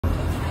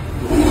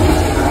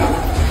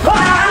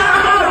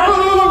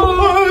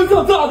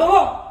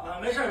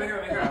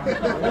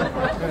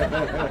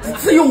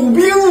这有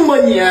病吧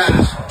你？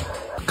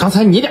刚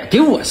才你俩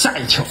给我吓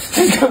一跳，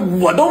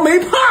我都没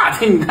怕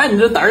他，你看你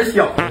这胆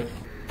小。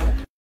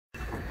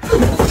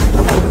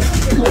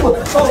我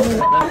操你！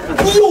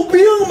你有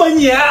病吧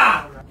你？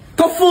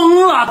他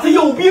疯了，他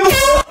有病！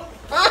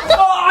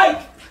哎！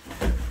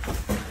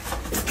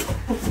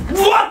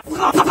我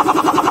操！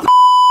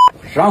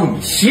让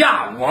你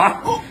吓我！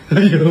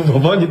哎呦，我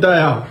帮你带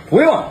啊！不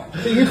用，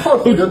这一套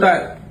头就带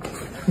了。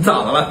你咋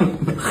的了？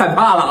害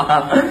怕了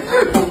啊？不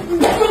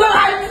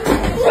来！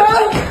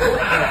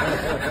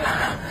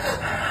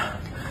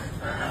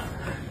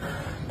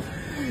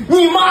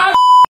你妈！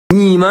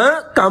你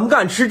们敢不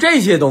敢吃这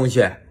些东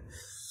西？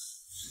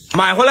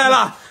买回来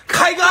了，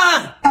开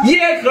干！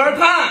椰壳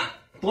炭，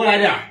多来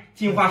点，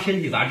净化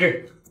身体杂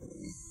质。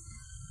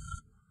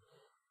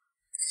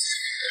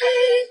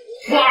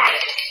哇！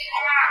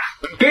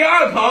给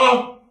2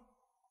口。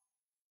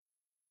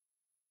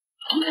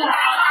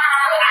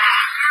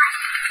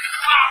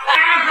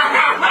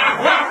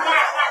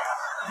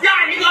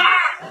下一个，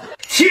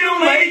青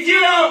梅精，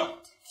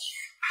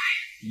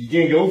已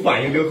经有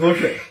反应，流口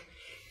水。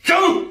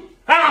蒸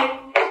啊！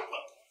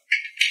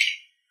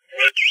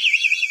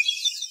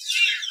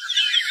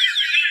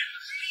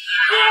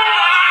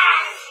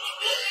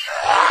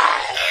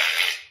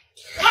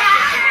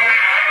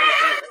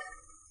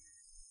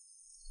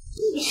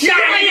下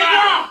一个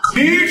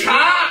绿茶，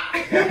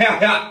哎，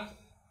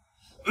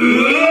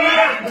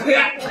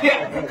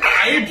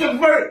这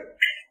味儿，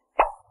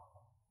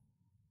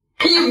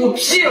一股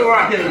屁味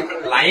儿，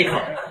来一口。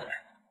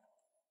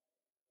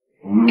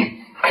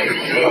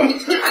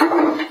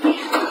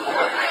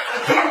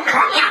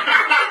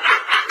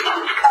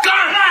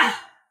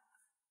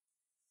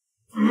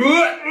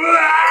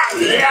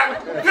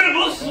这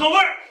股屎味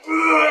儿，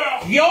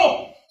有。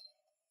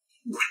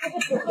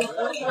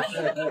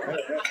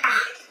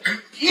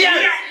咽，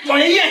往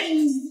下咽。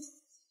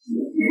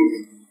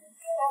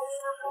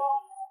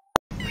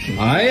什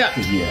么呀？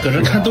搁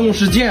这看动物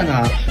世界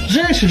呢？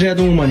认识这些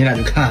动物吗？你俩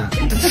就看。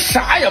这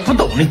啥也不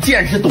懂的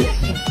见识多。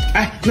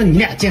哎，那你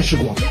俩见识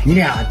过？你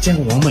俩见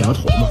过王八摇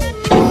头吗？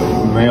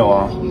没有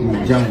啊，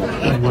你见过？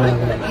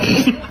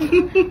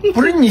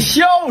不是你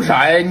笑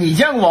啥呀？你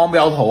见过王八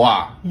摇头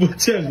啊？我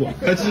见过，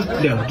还是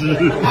2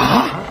只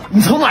啊！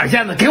你从哪儿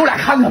见的？给我俩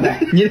看看呗。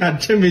你俩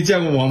真没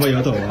见过王八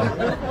摇头啊？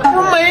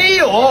没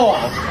有，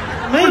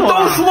没有、啊，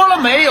都说了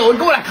没有，你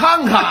给我俩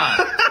看看。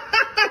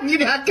你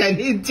俩肯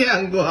定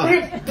见过。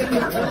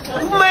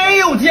没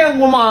有见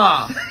过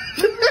吗？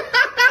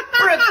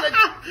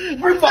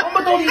不是王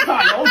八到底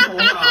咋摇头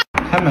呢？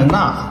开门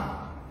呐！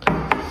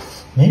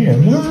没人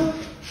吗？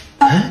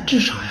哎，这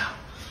是啥呀？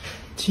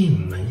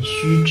进门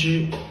须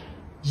知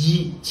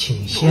：1，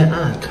请先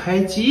按开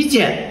机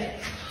键。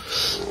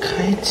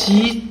开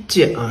机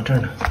键啊，这儿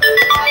呢。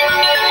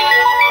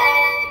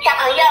小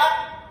朋友，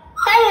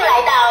欢迎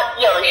来到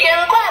有声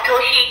挂图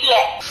世界。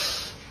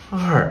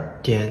2，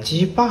点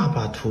击爸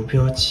爸图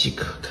标即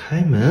可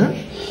开门。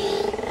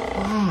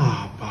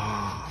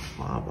爸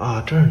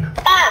爸，这儿呢。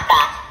爸爸。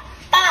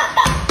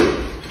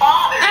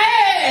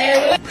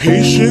哎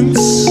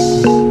 ！Patience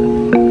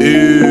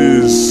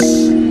is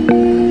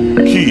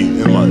key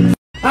in life。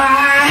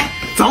哎，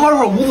咱玩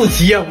会儿五子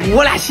棋，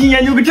我俩新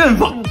研究个阵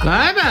法。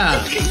来呗，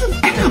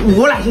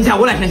我俩先下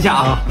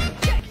啊。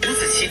五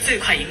子棋最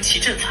快赢棋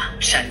阵法：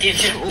闪电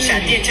阵。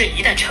闪电阵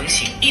一旦成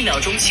型，1秒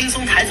钟轻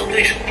松抬走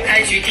对手。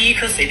开局第1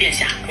颗随便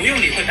下，不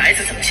用理会白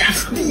子怎么下。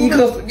第1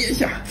颗随便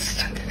下，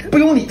不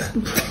用理他。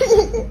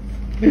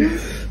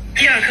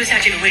第2颗下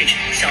这个位置，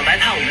小白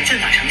怕我们阵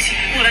法成型，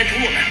过来堵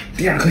我们。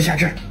第2颗下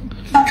这儿，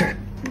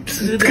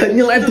肯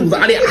定来堵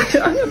咱俩。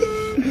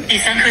第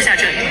3颗下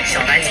阵，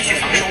小白继续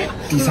防守。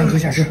第3颗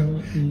下这，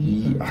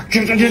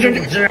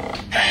这。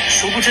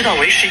殊不知道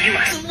为时已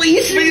晚。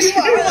为时已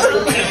晚。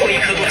最后1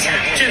颗落下，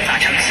阵法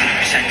成型，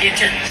闪电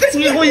阵。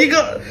最后一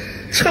个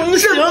成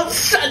型，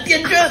闪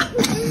电阵。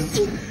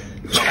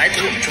小白堵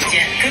我们中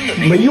间，根本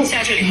没用。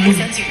下这里活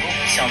3进攻，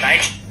小白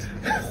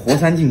活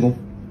3进攻。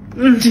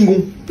进攻，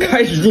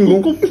开始进攻。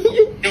有堵了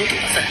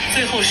分，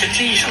最后神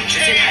之一手直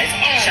接抬走。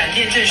闪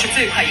电阵是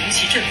最快赢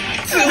棋阵法。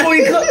最后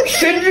1颗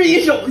神之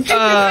一手直接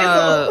抬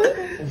走。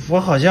我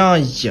好像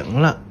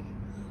赢了。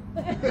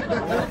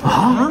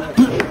啊？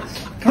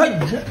哎，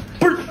你这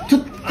不是这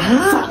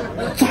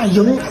咋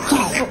赢？咋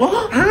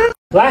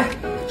来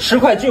10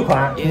块巨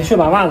款，你去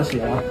把袜子洗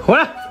了。回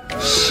来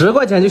，10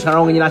块钱就想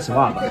让我给你俩洗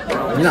袜子，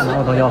你俩拿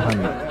我当要饭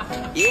的？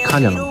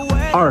看见了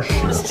，20，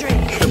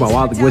别把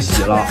袜子给我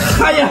洗了。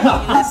看见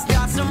了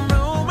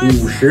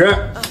，50，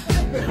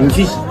你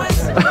去洗。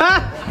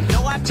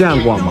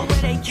见过吗？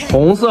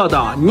红色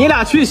的，你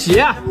俩去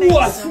洗。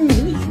我去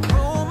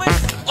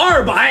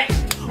，200，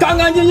干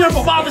干净净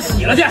把袜子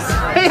洗了去。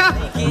哎呀，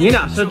你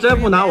俩是真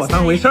不拿我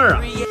当回事儿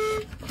啊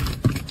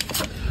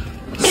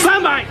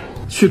！300，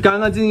去干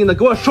干净净的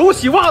给我手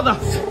洗袜子。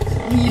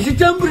你是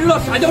真不知道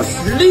啥叫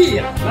实力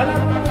呀！来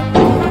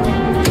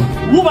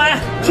，500，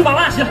去把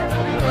袜洗了。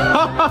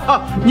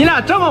你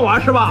俩这么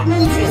玩是吧？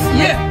你去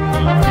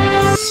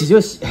洗，洗就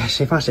洗，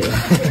谁怕谁？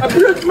哎，不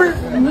是，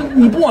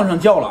你不往上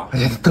叫了？哎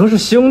呀，都是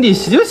兄弟，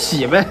洗就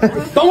洗呗。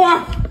等会儿，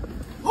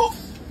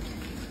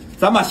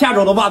咱把下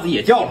周的袜子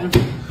也叫了，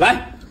来。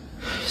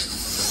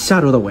下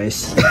周的我也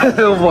洗，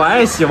我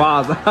爱洗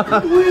袜子。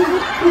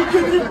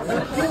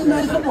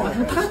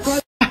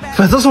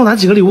粉丝送咱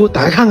几个礼物，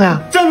打开看看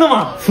呀。真的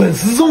吗？粉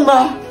丝送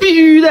的，必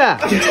须的。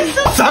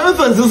咱们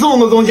粉丝送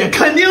的东西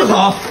肯定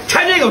好。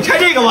拆这个，拆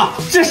这个吧。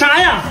这啥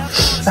呀？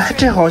哎，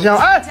这好像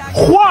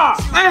画，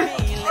哎，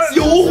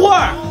油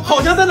画，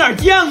好像在哪儿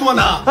见过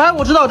呢。哎，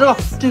我知道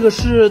这个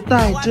是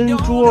戴珍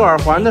珠耳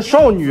环的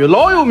少女，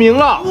老有名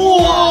了。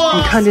哇，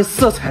你看这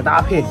色彩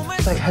搭配，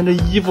再看这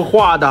衣服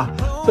画的，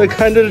再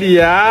看这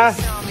脸。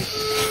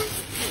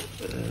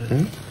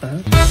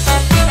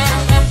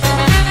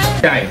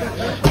下一个。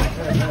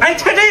哎，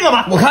拆这个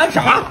吧。我看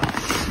啥？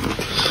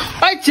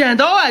哎，剪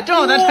刀哎，正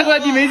好咱拆快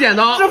递没剪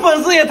刀。这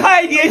粉丝也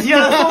太贴心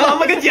了，送咱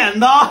们个剪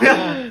刀。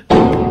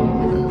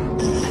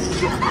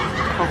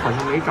他好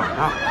像没长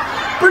大。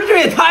不是，这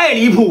也太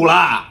离谱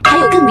了。还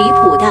有更离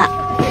谱的。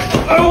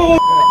哎呦，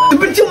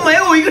不就没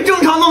有一个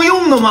正常能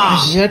用的吗？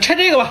行，拆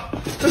这个吧。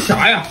这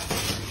啥呀？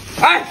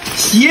哎，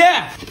鞋，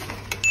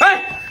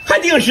哎，还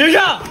挺时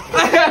尚。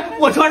哎，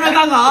我穿上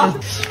看看啊。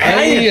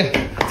哎呀，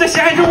这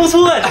鞋还真不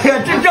错呀。哎呀，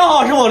这正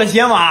好是我的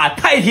鞋码，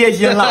太贴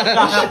心了。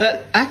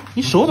哎，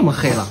你手怎么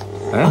黑了？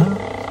哎，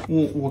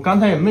我刚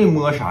才也没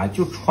摸啥，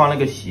就穿了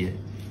个鞋。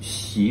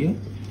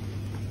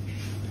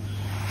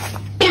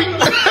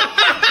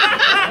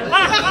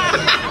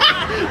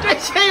这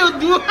鞋有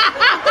毒。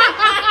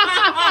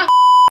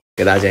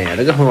给大家建议，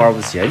这个朋友玩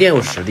不起，练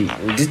有实力。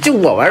就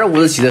我玩这五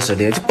子棋的实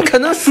力，就不可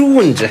能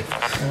输。你这，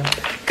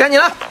该你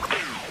了。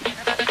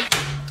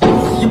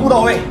一步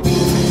到位。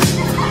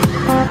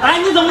哎，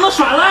你怎么能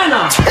耍赖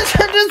呢？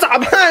这咋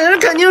办？这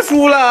肯定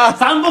输了。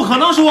咱不可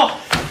能输。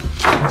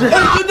这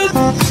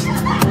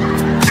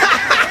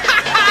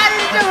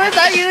回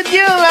咱赢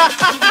定了。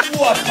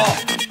我操！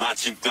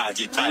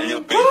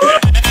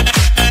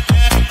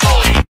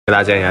给大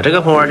家建议，这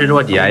个朋友玩这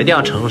桌底啊，一定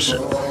要诚实。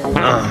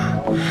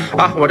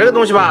我这个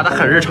东西吧，它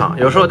很日常，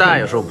有时候带，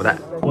有时候不带。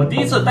我第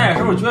一次戴的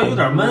时候觉得有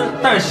点闷，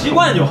但是习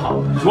惯就好，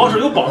主要是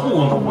有保护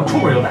功能，我出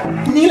门就戴。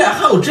你俩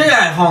还有这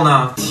爱好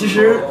呢？其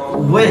实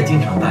我也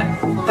经常戴，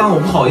但我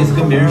不好意思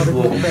跟别人说，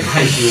我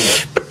害羞。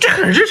这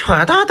很日常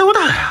呀，大家都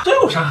戴呀。这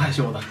有啥害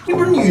羞的？这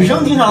不是女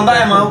生经常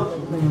戴吗？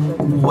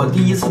我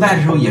第一次戴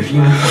的时候也是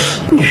因为好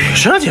奇。女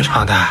生经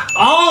常戴。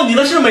哦，你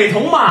的是美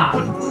瞳吧？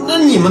那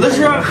你们的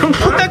是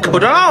不戴口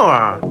罩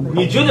啊？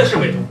你绝对是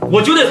美瞳，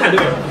我绝对猜对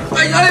了。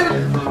哎呀，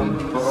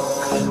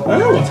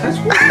我猜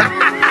错了。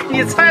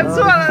你猜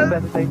错了。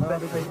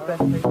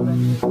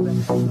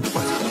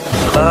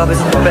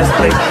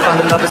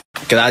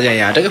给大家建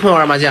议啊，这个朋友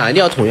玩麻将一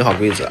定要统一好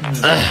规则。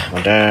我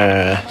这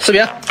4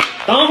平。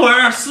等会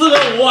儿4个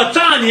5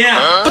炸你！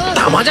不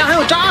打麻将还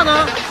有炸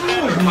呢？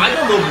麻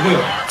将都不会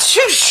玩。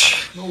确实。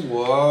那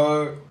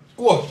我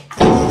过。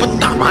不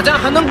打麻将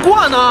还能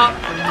过呢？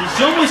你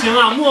行不行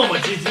啊？磨磨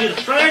唧唧的，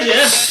抓点紧。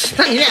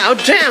那你俩要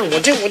这样，我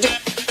这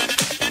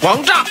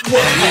王炸！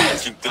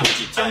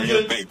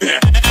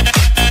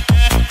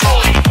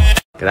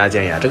给大家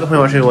建议啊，这个朋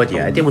友是我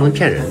姐，一定不能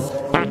骗人。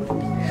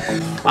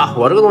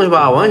我这个东西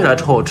吧，闻起来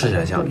臭，吃起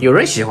来香，有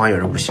人喜欢，有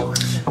人不喜欢。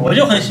我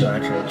就很喜欢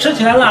吃，吃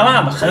起来辣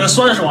辣的，很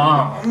酸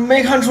爽。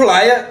没看出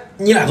来呀，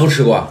你俩都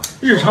吃过？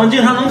日常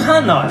经常能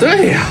看到。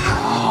对呀。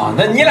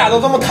那你俩都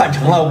这么坦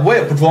诚了，我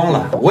也不装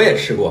了，我也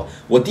吃过。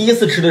我第一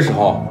次吃的时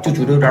候就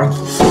觉得有点苦。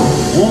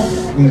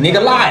你那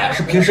个辣呀，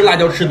是平时辣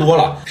椒吃多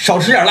了，少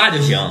吃点辣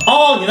就行。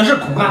哦，你的是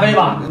苦咖啡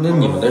吧？那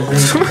你们的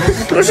是？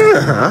不是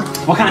啊，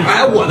我看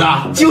哎，我的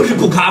就是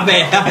苦咖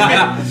啡。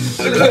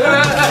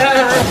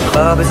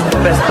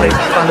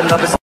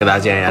给大家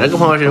建议，这个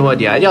朋友是我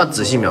姐，一定要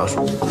仔细描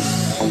述。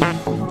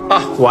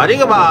我这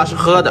个吧是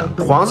喝的，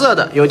黄色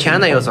的，有甜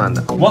的有酸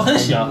的。我很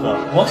喜欢喝，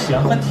我喜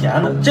欢喝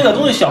甜的。这个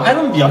东西小孩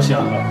子们比较喜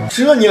欢喝。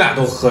这你俩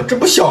都喝，这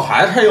不小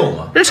孩子才有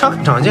吗？日常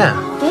很常见。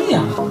对呀，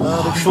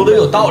说的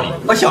有道理。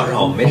我小时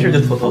候没事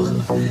就偷偷喝，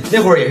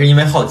那会儿也是因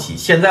为好奇，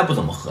现在不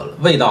怎么喝了，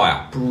味道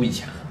呀不如以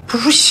前了。不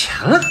如咸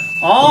了。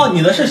哦，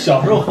你的是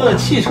小时候喝的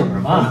汽水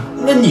吧？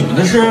那你们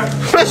的是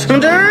快橙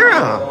汁儿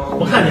啊！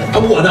我看见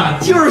我的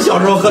就是小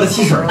时候喝的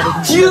汽水，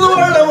橘子味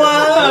的吗？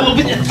我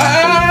不信。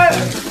哎。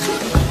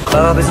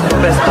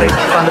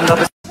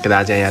给大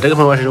家建议，这个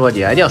朋友是我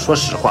姐，一定要说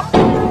实话。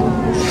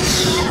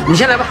你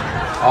先来吧。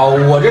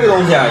我这个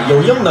东西啊，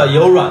有硬的也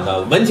有软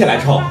的，闻起来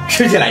臭，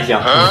吃起来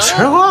香。你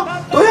吃过？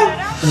对呀。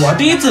我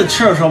第一次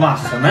吃的时候吧，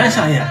很难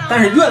下咽，但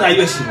是越来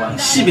越喜欢，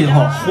细品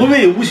后回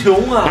味无穷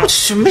啊！我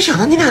去，没想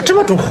到你俩这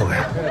么重口味。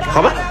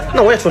好吧，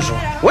那我也说实话，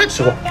我也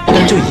吃过，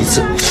但就一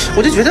次，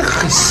我就觉得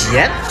很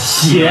咸。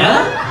咸？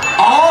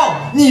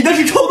你的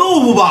是臭豆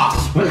腐吧？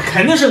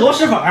肯定是螺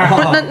蛳粉。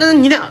那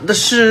你俩的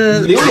是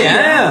榴莲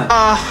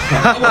啊？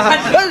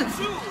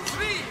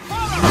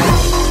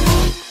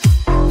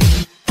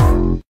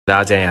大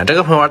家建议，这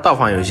个朋友玩倒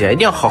放游戏一定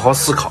要好好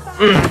思考。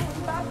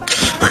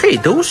配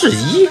都是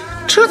1，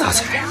这咋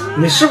猜呀？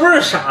你是不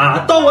是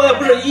傻？倒过来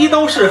不是一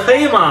都是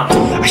黑吗？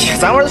哎呀，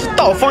咱玩的是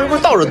倒方，又不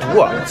是倒着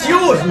读。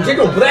就是你这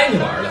种不带你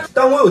玩的，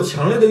但我有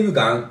强烈的预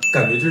感，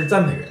感觉这是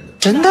赞美人的。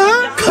真的？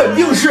肯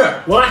定是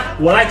我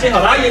来揭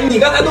晓答案。哎呀，你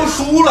刚才都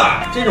输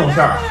了，这种事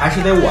儿还是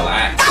得我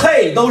来。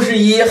嘿，都是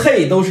一，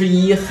嘿，都是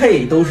一，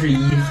嘿，都是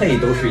一，嘿，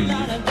都是一。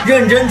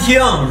认真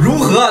听，如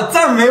何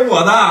赞美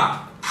我的？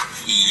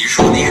一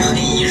说你，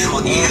一说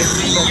你，一说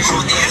你，一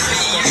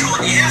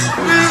说你。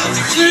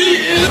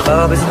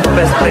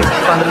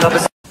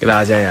给大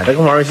家建议啊，这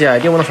个玩游戏啊，一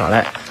定不能耍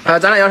赖。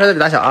咱俩摇谁都比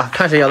他小啊，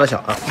看谁摇的小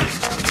啊。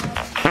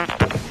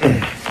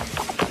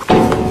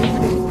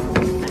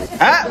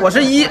哎，我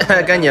是一，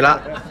该你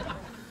了。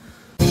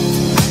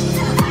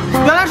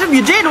原来是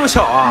比这种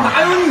小啊！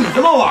哪有你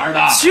这么玩的？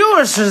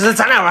就是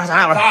咱俩玩，咱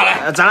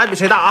俩比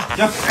谁大啊？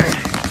行。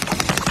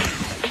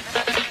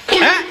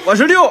哎，我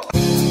是6。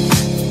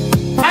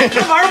哎，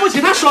这玩不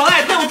起，他耍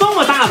赖，这有这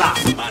么大的。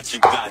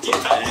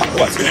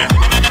我去。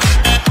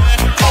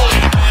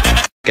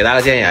给大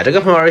家建议啊，这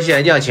个朋友玩游戏一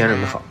定要提前准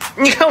备好。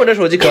你看我这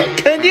手机壳，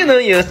肯定能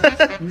赢。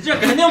你这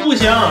肯定不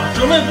行，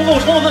准备不够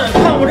充分，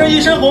看我这一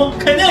身红，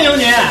肯定赢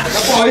你。那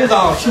不好意思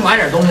啊，去买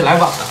点东西来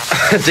晚了。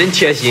真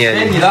贴心。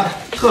哎，你的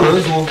特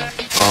仑苏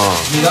啊，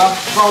你的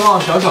旺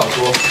旺小小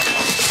苏，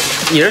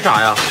你是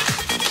啥呀？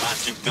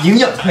营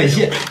养快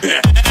线。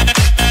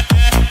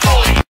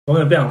我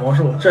给变个魔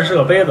术，这是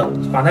个杯子，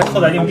把它扣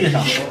在硬币上。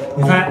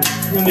你猜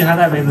硬币还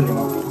在杯子里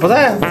吗？不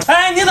在啊。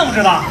哎，你怎么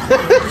知道？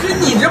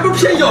你这不是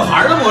骗小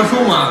孩的魔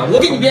术吗？我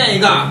给你变一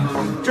个，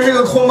这是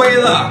个空杯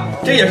子，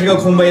这也是个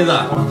空杯子，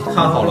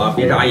看好了，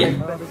别眨眼。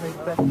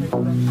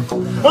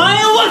哎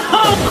呦我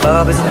操！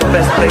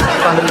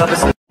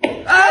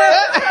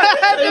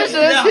真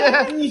神奇！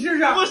你试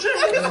试，我试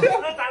试。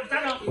咱整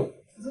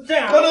这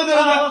样。对，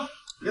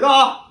别动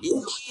啊！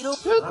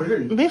不是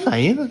没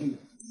反应呢。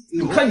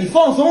你看你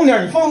放松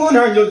点，你就。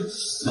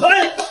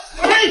哎！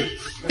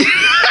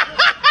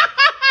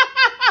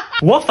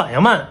我反应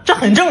慢，这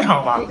很正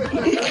常吧？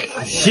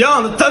行，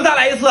咱再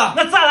来一次。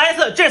那再来一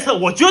次，这次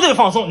我绝对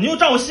放松，你就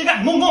照我膝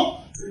盖弄。1、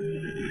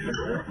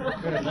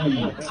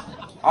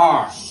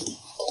2、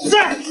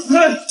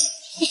3。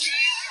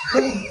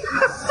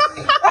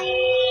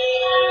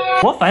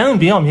我反应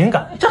比较敏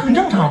感，这很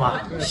正常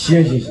吧？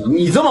行，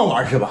你这么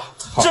玩是吧？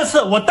这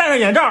次我戴上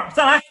眼罩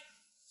再来。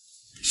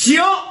行。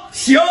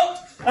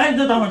哎，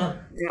你等会儿，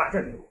你把这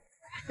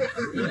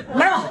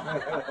来吧。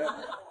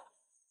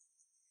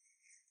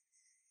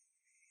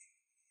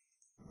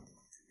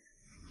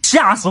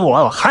吓死我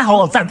了！还好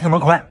我暂停得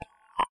快。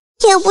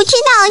也不知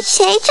道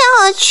谁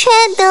这么缺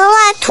德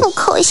啊，吐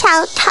口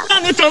香糖。那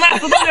你整那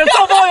死东西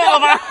遭报应了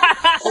吧？哎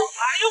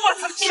呦我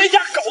操！谁家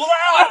狗来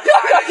了？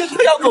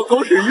这要走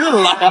狗屎运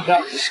了。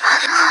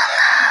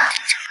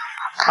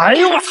哎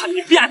呦我操！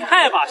你变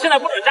态吧？现在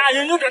不准扎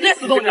人，就整这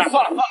死东西。算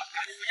了，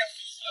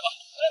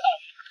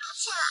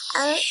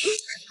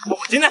我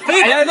今天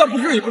非……哎呀，那不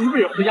至于，回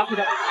家，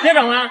别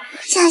整了。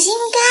小心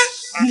肝，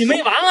你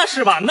没完了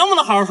是吧？能不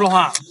能好好说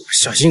话？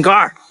小心肝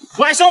儿，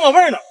我还小宝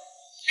贝呢。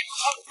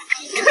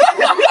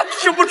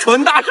这不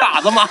纯大傻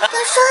子吗？我说的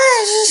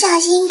是小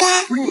心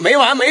肝。不是你没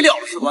完没了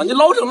是吧？你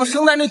老整那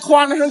生在那拖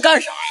拉那声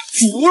干啥呀？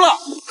服了！哎，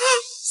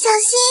小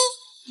心！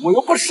我又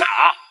不傻。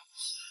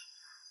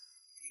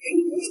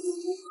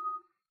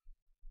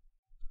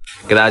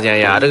给大家建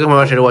议啊，这个朋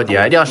友谁是我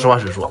爹，一定要实话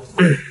实说。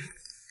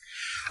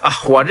啊，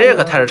我这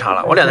可太日常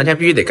了，我2、3天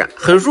必须得干，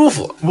很舒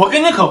服。我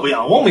跟你可不一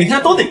样，我每天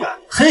都得干，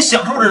很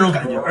享受这种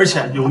感觉，而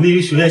且有利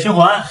于血液循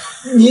环。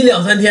你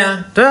2、3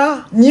天？对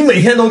啊，你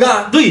每天都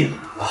干？对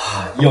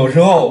啊，有时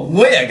候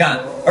我也干，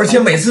而且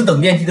每次等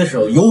电梯的时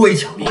候尤为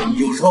强烈，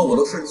有时候我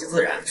都顺其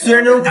自然。虽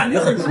然这种感觉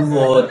很舒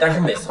服，但是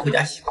每次回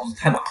家洗裤子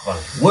太麻烦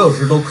了，我有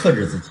时都克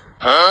制自己。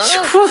洗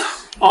裤子？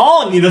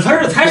哦，你的词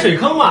是踩水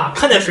坑吧？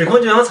看见水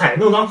坑就想踩，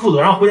弄脏裤子，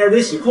然后回家得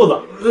洗裤子。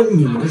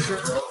你们是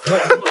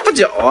泡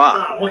脚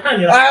啊？我看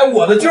你了。哎，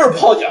我的就是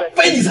泡脚，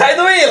被你猜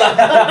对了。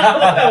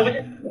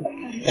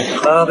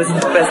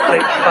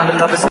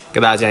给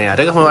大家建议啊，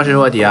这个朋友谁是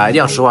我爹啊，一定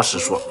要实话实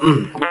说。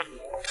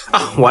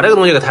我这个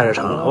东西可太日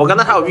常了，我干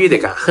那啥我必须得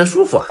干，很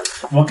舒服。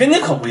我跟你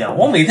可不一样，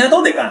我每天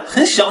都得干，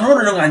很享受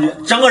这种感觉，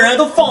整个人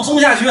都放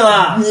松下去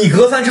了。你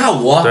隔3差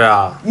5。对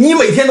啊，你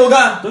每天都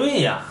干。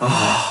对呀。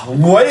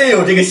我也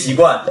有这个习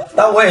惯，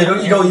但我也就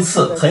1周1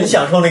次，很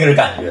享受那个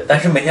感觉。但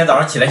是每天早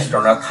上起来洗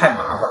床单太麻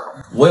烦了，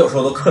我有时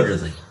候都克制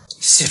自己。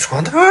洗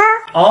床单？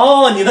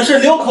哦，你的是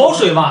流口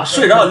水吧？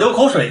睡着流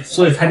口水，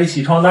所以才得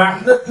洗床单。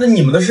那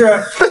你们的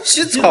是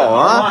洗澡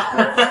啊？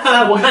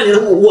我看你的，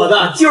我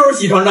的就是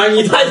洗床单，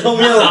你太聪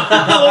明了。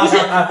我不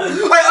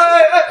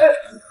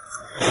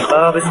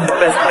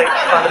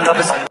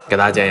信。给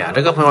大家建议啊，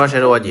这个朋友谁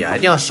是我爹，一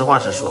定要实话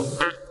实说。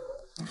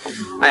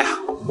哎呀，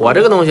我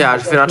这个东西啊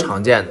是非常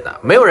常见的，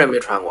没有人没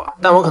穿过，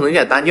但我可能有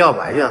点单调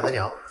吧，就2、3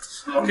条。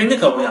我跟你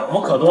可不一样，我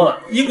可多了，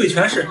衣柜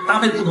全是，搭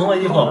配不同的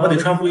衣服，我得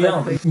穿不一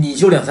样的。你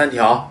就2、3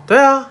条？对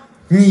啊，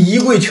你衣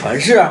柜全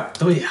是？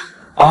对呀。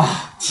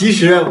其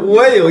实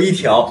我也有1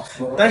条，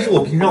但是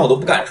我平常我都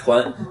不敢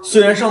穿。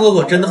虽然上厕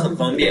所真的很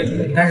方便，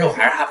但是我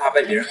还是害怕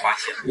被别人发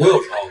现。我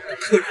有时候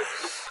克制。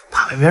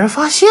怕被别人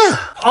发现。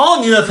哦，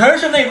你的词儿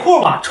是内裤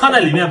吧？穿在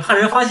里面怕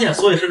人发现，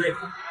所以是内裤。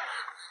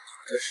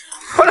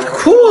换了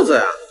裤子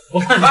呀？我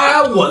看你，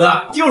哎，我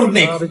的就是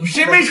内裤，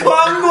谁没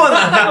穿过呢？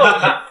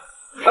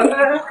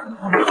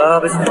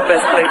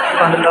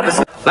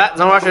来，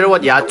咱玩谁是卧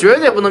底啊？绝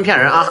对不能骗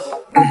人啊！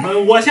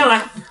我先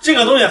来。这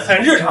个东西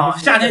很日常，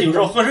夏天有时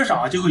候喝水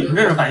少就会有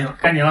这种反应。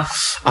该你了。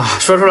啊，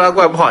说出来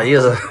怪不好意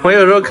思，我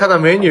有时候看到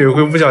美女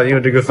会不小心有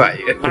这个反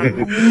应。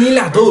你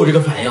俩都有这个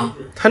反应？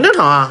很正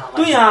常啊。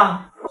对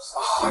呀。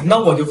那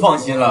我就放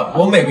心了。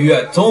我每个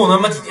月总有那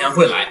么几天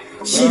会来，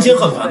心情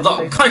很烦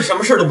躁，看什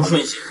么事都不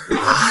顺心。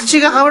啊，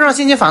这个还会让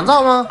心情烦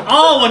躁吗？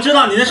哦，我知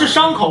道你那是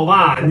伤口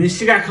吧？你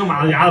膝盖磕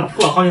麻了，牙子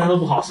破了，好几天都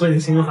不好，所以你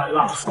心情烦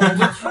躁。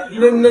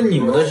那你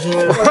们的是？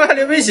我还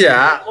流鼻血。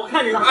我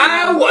看你的。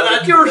哎，我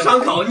的就是伤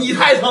口，你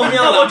太聪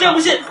明了，我真不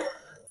信。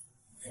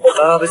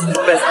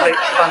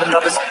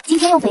今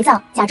天用肥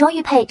皂假装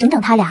玉佩整整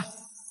他俩。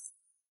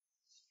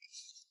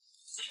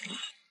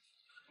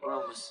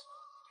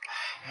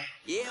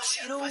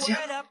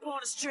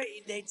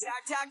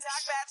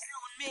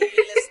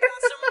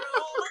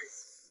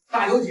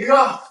大游几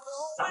上？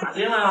咋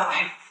的了？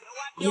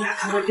你俩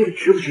看看这个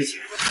值不值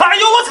钱？哎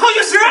呦我操，玉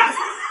石！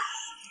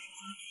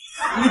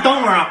你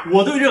等会儿啊，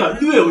我对这个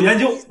略有研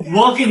究，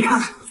我给你看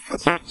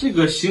看。这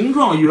个形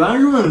状圆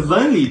润，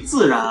纹理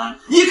自然，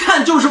一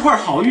看就是块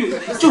好玉，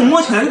就摸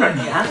起来有点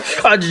黏。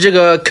啊，这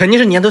个肯定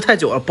是粘度太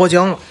久了，剥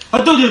浆了。啊，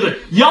对对对，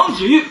羊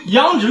脂玉，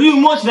羊脂玉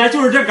摸起来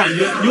就是这感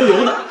觉，油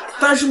油的。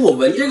但是我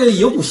闻这个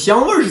有股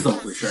香味儿，是怎么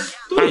回事？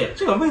对，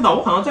这个味道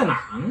我好像在哪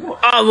儿闻过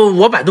啊，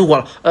我百度过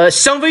了，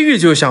香妃玉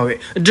就是香妃，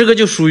这个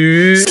就属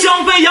于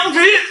香妃羊脂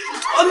玉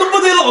啊，那不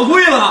得老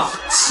贵了，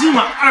起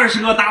码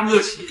20个 W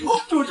起，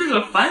就这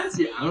个反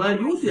碱了，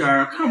有点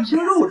看不清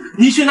肉质。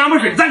你去拿盆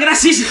水，咱给它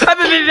洗洗。哎，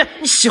别，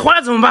你洗坏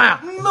了怎么办呀？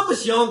那不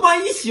行，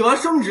万一洗完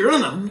升值了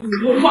呢？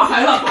我发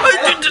财了！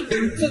哎，这怎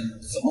么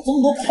这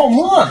么多泡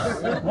沫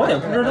呢？我也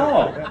不知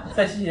道，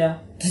再洗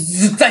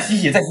洗，再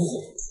洗洗，再洗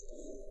洗。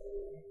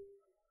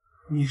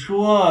你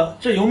说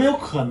这有没有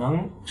可能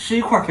是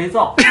一块肥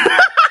皂？20万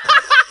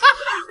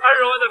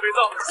的肥皂，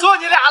说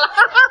你俩了。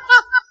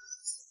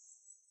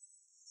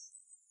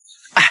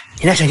哎，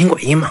你俩想听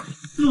鬼音吗？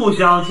不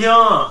想听。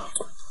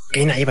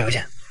给你俩100块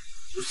钱。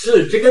不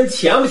是，这跟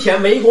钱不钱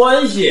没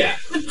关系。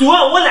主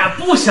要我俩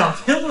不想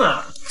听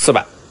啊。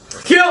400。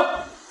听，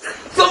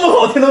这么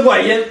好听的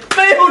拐音，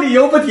没有理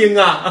由不听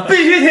啊！必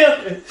须听，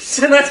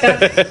先拿钱。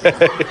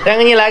先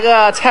给你来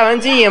个蔡文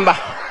姬音吧。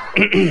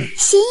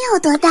心有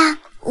多大，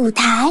舞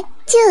台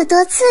就有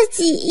多刺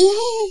激。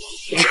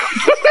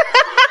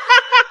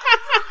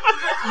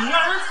你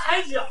让人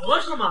踩脚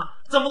了是吗？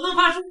怎么能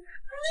发出这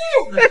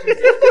种的声音？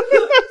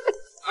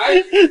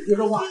哎，别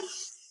说话。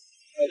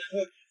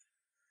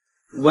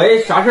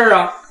喂，啥事儿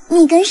啊？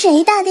你跟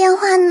谁打电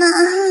话呢？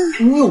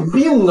你有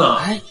病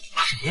啊！哎，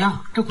谁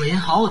呀？这鬼音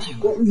好好听。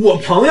我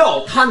朋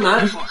友他男。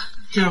别说了，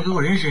介绍给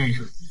我认识认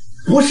识。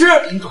不是，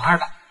给你转200。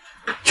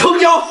成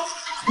交。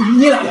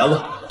你俩聊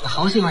吧。我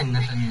好喜欢你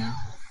的声音啊。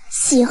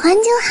喜欢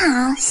就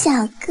好，小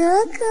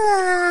哥哥。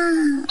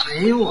哎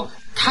呦，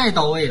太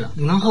到位了！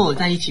你能和我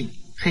在一起？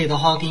可以的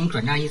话，我给你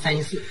转账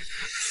134。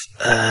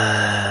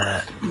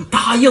你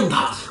答应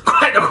他，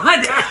快点！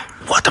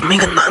我这么一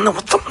个男的，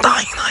我怎么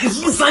答应他呀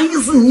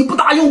？134，你不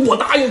答应我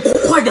答应，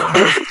快点！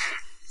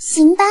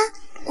行吧，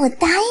我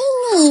答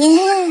应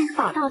你。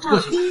到账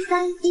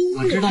131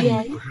我知道你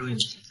不是为了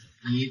钱，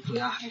你主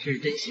要还是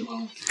真喜欢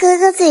我。哥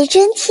哥嘴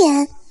真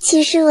甜，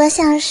其实我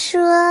想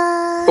说，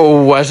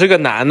我是个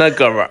男的，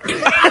哥们儿。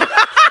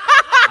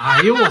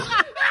哎呦我！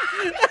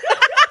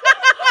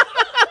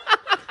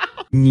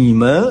你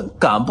们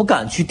敢不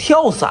敢去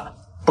跳伞？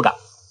不敢。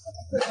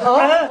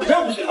哎，我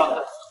真不去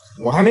了。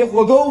我还没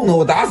活够呢，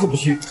我打死不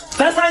去。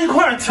咱仨一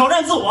块儿挑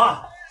战自我。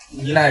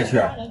你俩也去？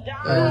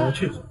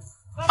去。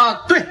啊，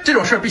对，这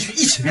种事必须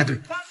一起面对。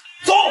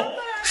走，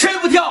谁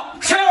不跳，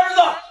谁儿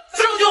子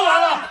这就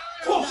完了。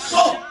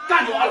走，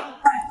干就完了。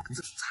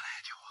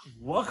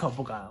我可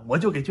不敢，我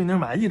就给俊宁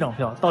买1张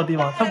票，到地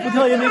方他不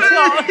跳也没跳。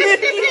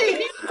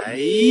哎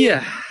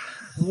呀，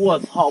我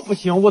操，不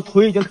行，我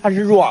腿已经开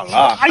始软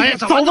了。哎呀，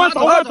走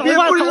吧，别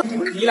不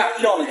是你俩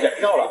票呢？检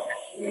票了。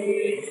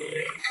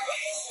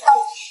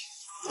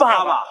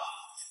爸爸。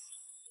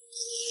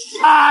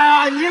哎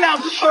呀，你俩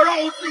不跳，让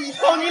我自己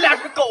跳，你俩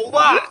是狗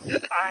吧？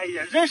哎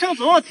呀，人生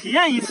总要体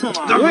验一次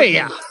嘛。对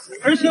呀，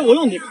而且我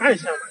用你看一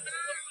下嘛。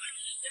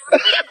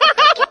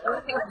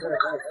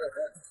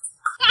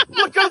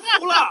我真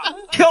服了，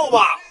跳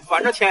吧，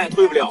反正钱也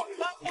退不了。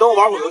你等我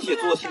玩会游戏，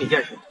做做心理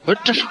建设。不是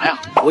这啥呀？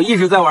我一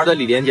直在玩的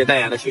李连杰代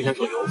言的休闲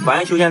手游《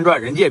凡修仙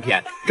传人界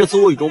篇》，这次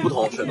我与众不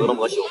同，选择了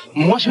魔修。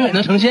魔修也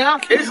能成仙啊？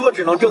谁说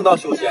只能正道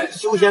修仙？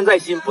修仙在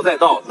心不在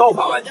道，道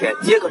法万千，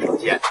皆可成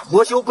仙。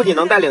魔修不仅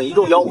能带领一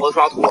众妖魔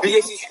刷图，直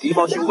接吸取敌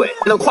方修为，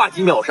还能跨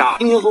级秒杀，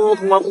轻轻松松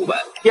通关副本。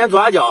点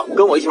左下角，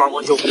跟我一起玩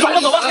魔修。走吧，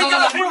回家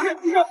了。不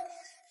是。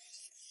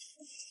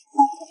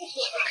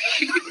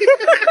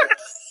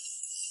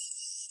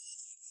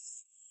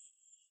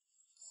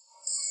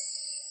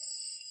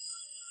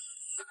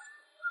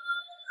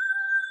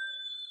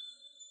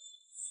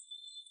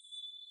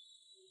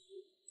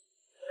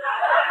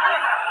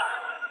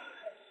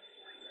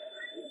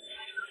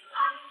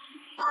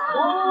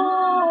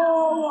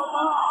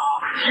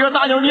这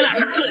大妞，你俩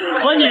是怎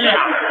么你俩？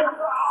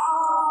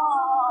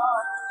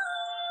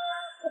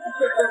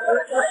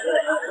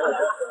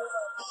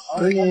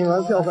给你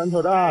玩票反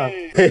挑战，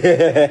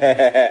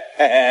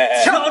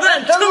挑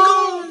战成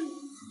功，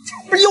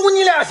不是有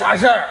你俩啥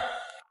事儿？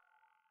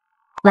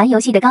玩游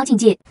戏的高境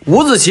界。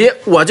五子棋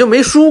我就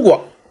没输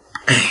过，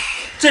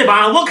这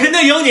把我肯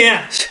定赢你。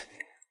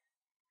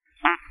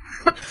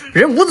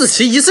人五子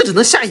棋一次只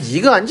能下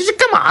一个，你这是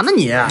干嘛呢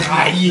你？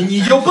哎呀，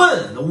你就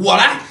笨，我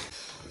来。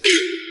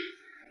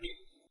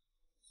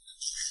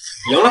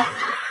赢了。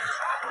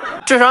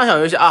智商小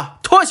游戏啊，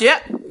拖鞋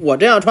我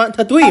这样穿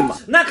它对吗？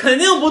那肯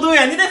定不对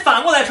呀，你得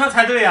反过来穿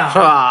才对呀，是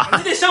吧？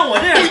你得像我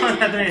这样穿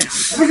才对呀。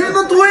不是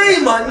那对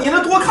吗？你那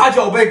多卡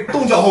脚背，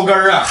动脚后跟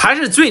啊！还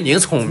是最宁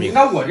聪明。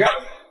那我这样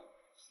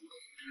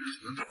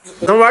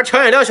能玩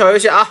调饮料小游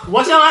戏啊！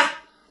我先来，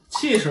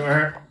汽水、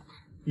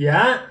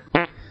盐。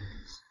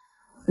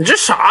你这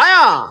啥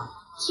呀？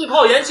气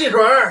泡盐汽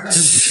水、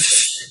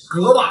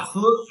格瓦斯、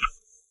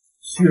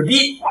雪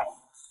碧、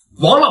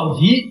王老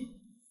吉、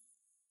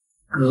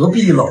隔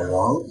壁老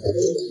王。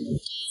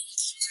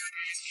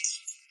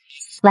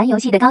玩游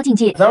戏的高境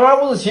界。咱玩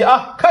五子棋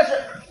啊，开始！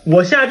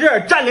我下这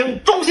儿占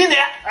领中心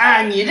点。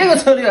哎，你这个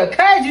策略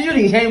开局就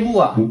领先一步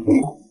啊！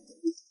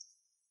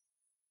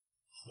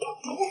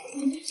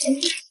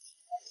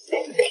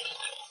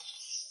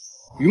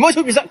羽毛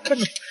球比赛开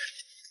始。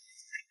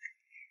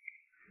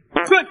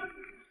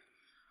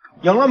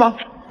赢了吗？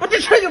我这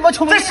是羽毛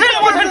球，这是羽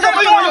毛球，这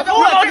不羽毛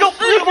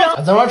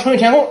球，咱玩成语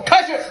填空，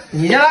开始，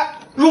你先来，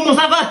入木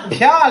三分，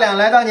漂亮，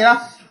来到你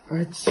了。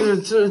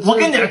我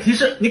给你点提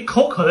示，你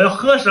口渴了要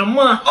喝什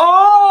么？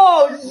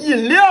哦，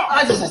饮料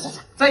啊，行，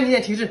再给你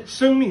点提示，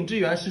生命之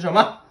源是什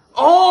么？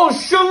哦，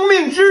生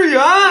命之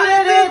源，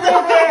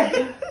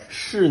对，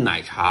是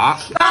奶茶。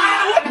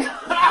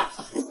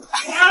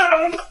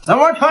咱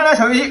玩调饮料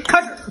小游戏，开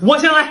始，我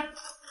先来，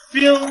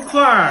冰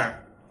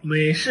块、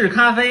美式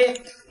咖啡、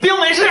冰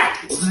美式。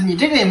你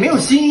这个也没有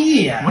新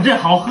意呀。我这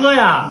好喝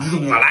呀。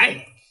我来，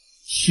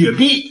雪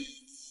碧、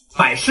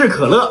百事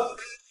可乐、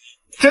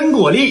真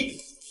果粒、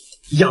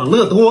养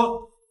乐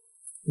多。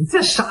你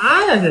这啥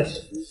呀？这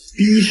是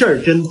逼事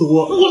儿真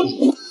多。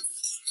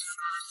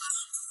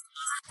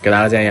给大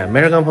家建议，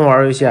没事跟朋友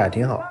玩游戏啊，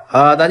挺好。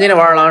咱今天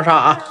玩狼人杀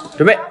啊，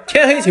准备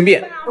天黑请闭。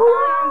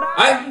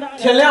哎，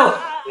天亮了，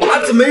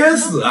怎么没人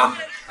死啊？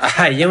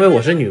哎，因为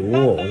我是女巫，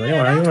我昨天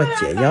晚上用了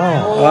解药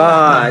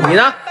啊。你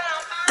呢？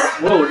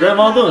我有人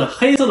王盾，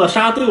黑色的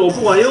沙对我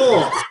不管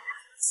用。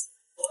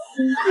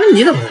那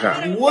你怎么回事？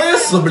我也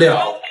死不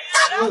了，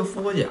我有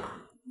复活甲。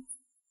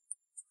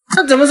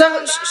那咱们三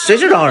个谁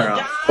是狼人啊？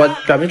我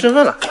表明身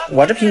份了，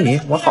我是平民，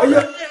我好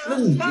人。那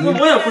你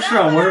我也不是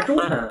啊，我是忠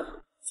臣。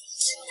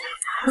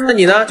那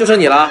你呢？就剩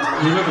你了。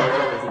你们走了，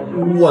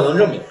我能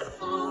证明。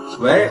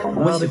喂，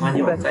我喜欢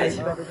你，我们在一起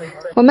吧。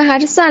我们还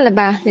是算了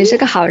吧，你是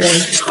个好人。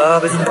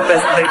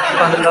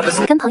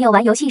跟朋友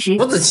玩游戏时，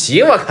五子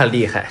棋我可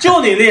厉害，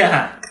就你厉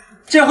害，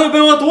这回被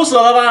我毒死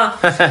了吧？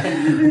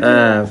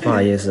不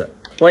好意思，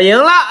我赢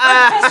了。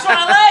太爽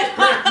了！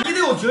你得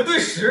有绝对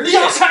实力，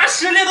有啥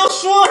实力都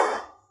说。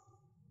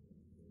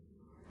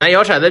来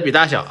摇骰子比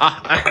大小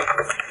啊！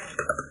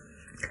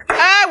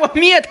哎，我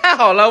命也太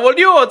好了，我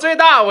6我最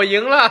大，我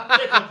赢了。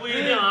这可不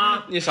一定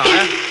啊！你啥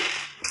呀？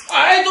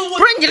哎，不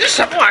是你这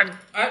什么玩意儿？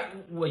哎，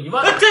我1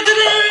万。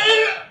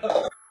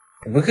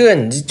吴哥，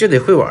你就得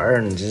会玩啊！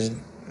你这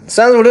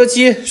3、4、5、6、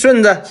7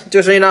顺子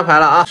就剩一张牌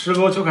了啊！十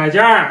勾9铠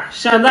甲，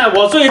现在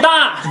我最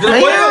大。我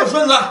也有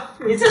顺子，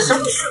你这什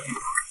么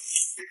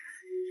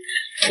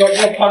顺？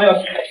要趴掉。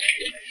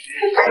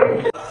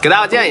给大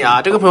家建议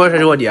啊，这个朋友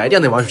是我，你一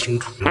定得玩清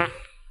楚。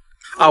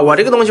我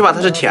这个东西吧，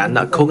它是甜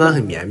的，口感很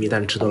绵密，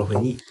但是吃多了会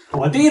腻。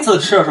我第一次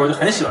吃的时候就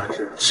很喜欢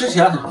吃，吃起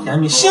来很甜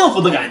蜜，幸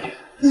福的感觉。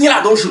你俩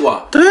都吃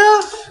过？对啊，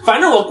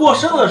反正我过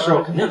生日的时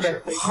候肯定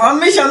吃。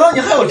没想到你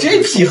还有这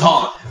癖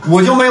好，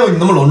我就没有你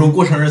那么隆重，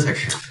过生日才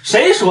吃。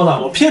谁说的？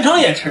我平常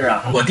也吃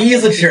啊。我第一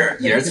次吃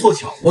也是凑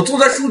巧，我坐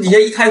在树底下，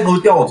一开口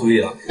掉我嘴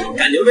里了，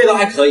感觉味道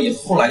还可以，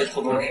后来就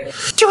偷偷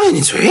吃。掉进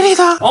你嘴里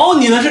的？哦，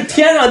你那是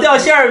天上掉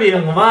馅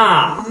饼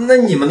吗？那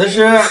你们那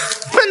是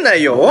笨奶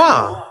油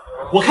啊？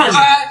我看你，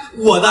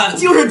我的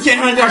就是天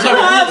上掉馅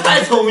饼，你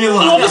太聪明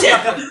了。我不信。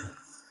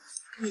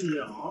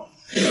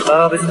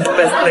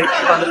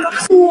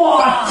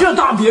哇，这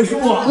大别墅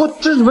啊！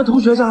这是你们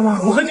同学家吗？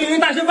我和静云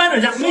大学班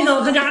长家，没想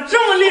到他家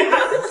这么厉害。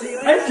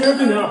哎，这是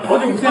俊宁，好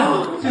久不见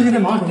了，这些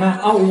天忙什么呀？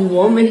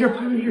我们没事拍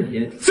视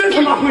频。真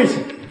他妈晦气！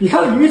你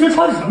看李医生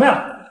穿的什么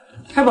呀？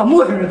还把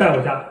陌生人带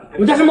我家，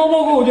我家是猫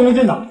包狗就能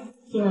进的。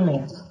进来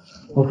没？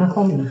我看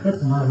后面的车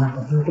停了，那好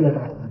像是个大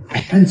人。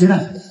哎，赶紧接待。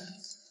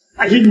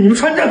哎呀，你们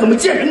穿这样怎么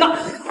见人呢？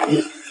哎，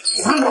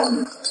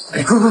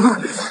快！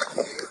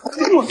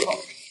我操！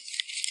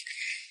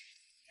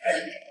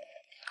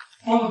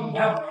你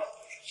看，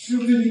是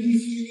不是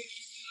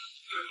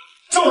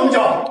这么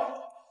叫？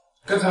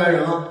刚才来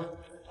人了？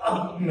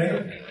没有。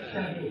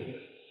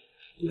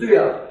不对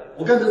呀，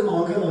我刚才怎么好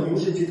像看到游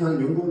戏集团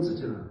云公子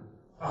进来？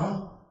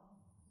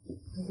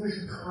不会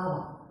是他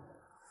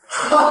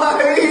吧？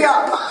哎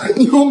呀，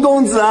云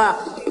公子，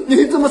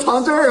你怎么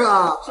藏这儿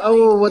啊？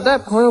我带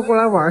朋友过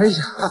来玩一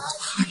下。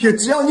也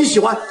只要你喜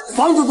欢，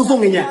房子都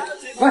送给你。来。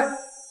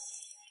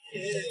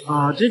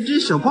啊，这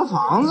小破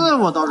房子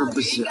我倒是不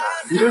喜欢，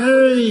就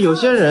是有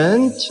些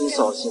人挺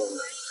扫兴的。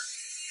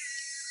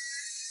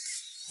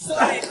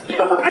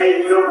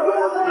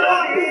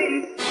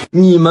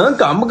你们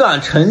敢不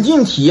敢沉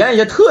浸体验一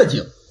下特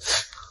警？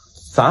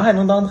咱还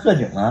能当特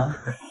警啊？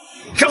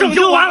拯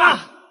救完了！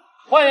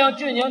欢迎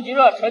峻宁极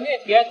热沉浸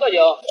体验特警。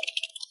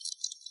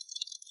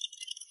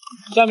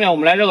下面我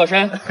们来热个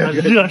身。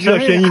热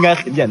身应该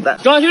很简单。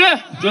正常训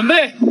练，准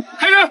备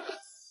开始。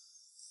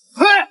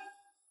嘿。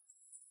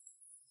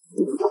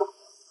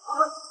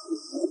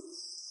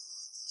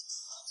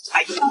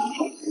哎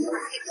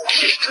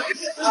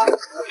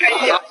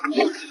呀！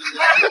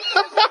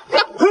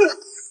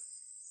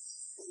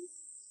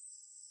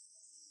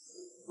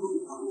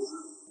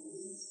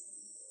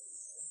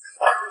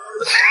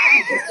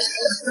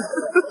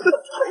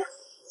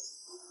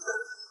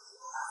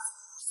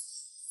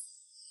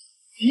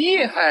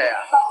厉害呀！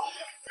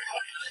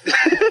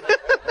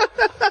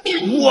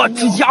哇，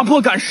这压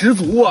迫感十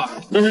足啊！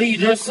这是一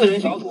支4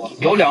人小组，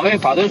由2位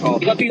法盾手、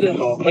1个臂盾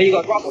手和1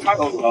个抓捕杀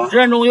手组成。实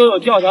战中拥有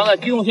较强的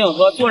机动性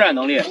和作战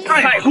能力，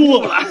太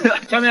酷了！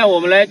下面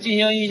我们来进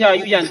行一下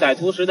遇见歹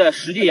徒时的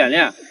实际演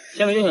练。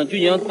下面有请峻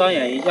宁当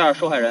演一下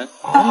受害人。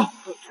哇，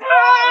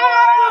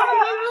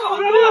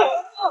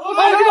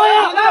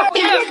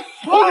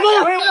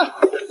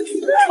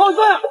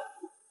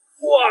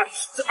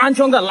这安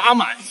全感拉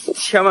满，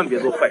千万别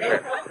做坏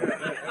事。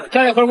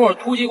下列科目：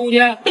突击攻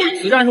坚。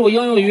此战术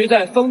应用于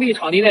在封闭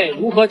场地内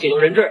如何解救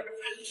人质。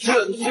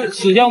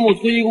此项目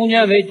突击攻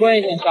坚为专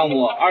业性项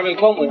目，2位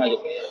观摩一下就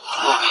可以了。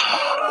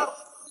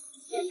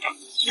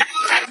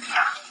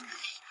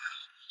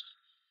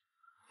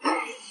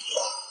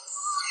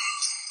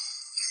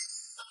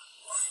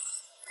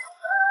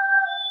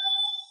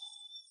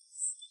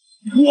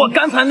我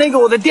刚才那个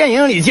我在电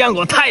影里见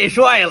过，太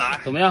帅了！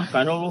怎么样，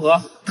感受如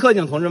何？特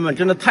警同志们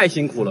真的太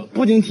辛苦了，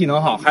不仅体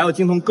能好，还要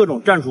精通各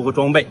种战术和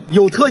装备。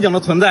有特警的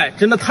存在，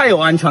真的太有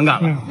安全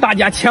感了。大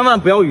家千万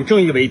不要与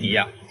正义为敌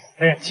呀！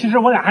哎，其实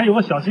我俩还有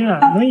个小心愿，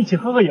能一起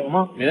合个影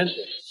吗？没问题。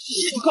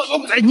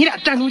哎，你俩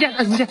站中间，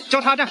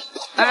交叉站，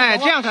哎，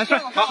这样才帅。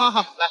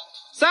好，来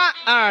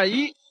，3、2、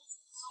1。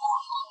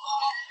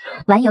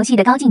玩游戏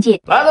的高境界。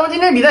来，咱们今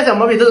天比赛小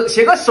毛笔字，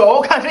写个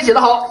手，看谁写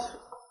的好。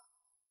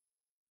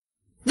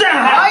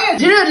哎呀，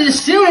今日这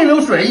行云流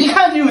水，一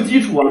看就有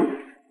基础了。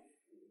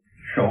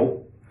手，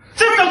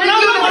这怎么能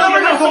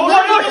手？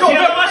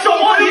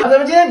咱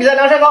们今天比赛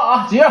量身高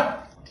啊，吉日。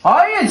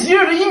哎呀，吉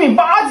日这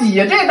1.8米几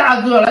呀，这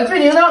大个来，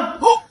峻宁呢？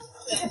不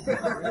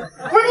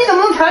是，你怎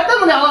么能抬凳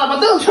子量了？把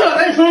凳子去了，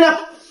赶紧重新量。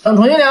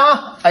重新量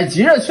啊！哎，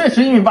吉日确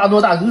实1.8米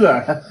多大个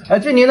儿。哎，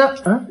峻宁呢？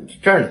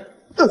这儿呢。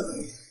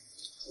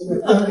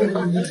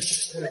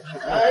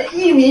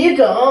1米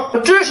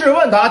整。知识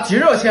问答，吉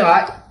日先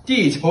来。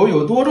地球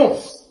有多重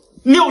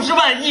？60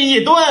万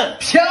亿吨。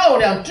漂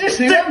亮，知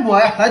识渊博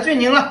呀！来，峻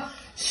宁了。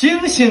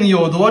星星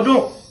有多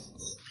重？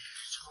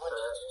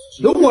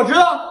我知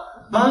道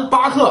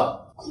，8克。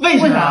为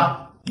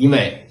啥？因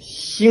为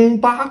星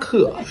巴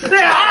克。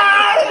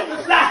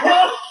来，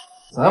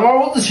咱玩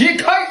五子棋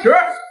开始。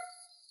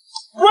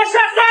我是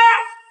谁？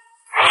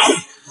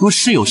若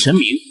世有神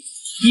明，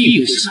亦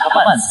有其他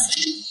万死。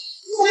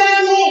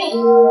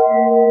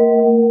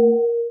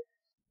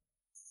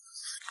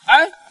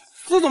哎，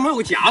这怎么有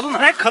个夹子呢？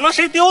哎，可能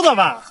谁丢的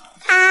吧？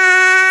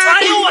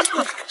哎呦我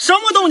操！什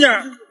么动静？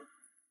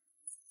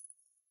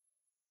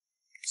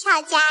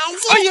小夹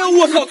子。哎呀，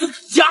我操！这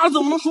夹子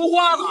怎么能说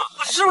话呢？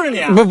是不是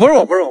你？不是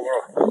我。奇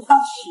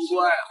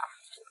怪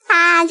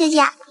了。就这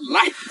样。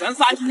来，咱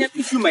仨今天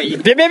必须美。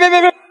别！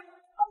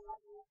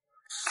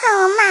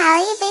我买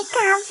了一杯咖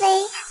啡，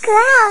可好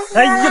喝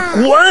了。哎呀，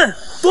滚！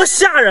多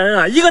吓人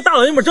啊！一个大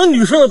老爷们整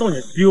女生的东西，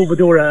丢不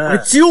丢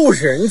人？就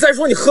是，你再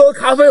说你喝个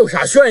咖啡有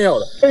啥炫耀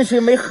的？跟谁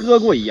没喝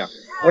过一样。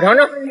我尝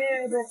尝。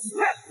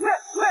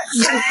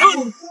你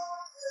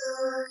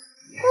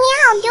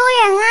好丢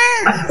人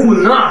啊！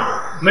滚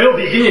啊！没有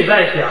比跟你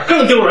在一起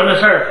更丢人的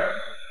事儿。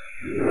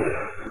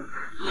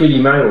这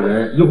里面有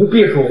人，以后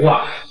别说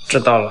话。知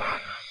道了。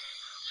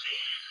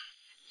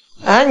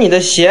哎，你的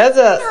鞋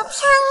子。好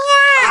香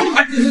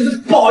啊！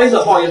不好意思，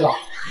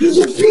你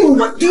有病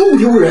吧？丢不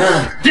丢人？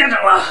别整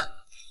了。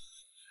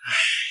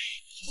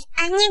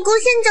俺尼姑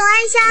身走暗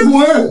香。滚！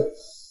俺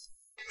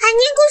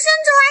尼姑身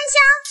走暗香。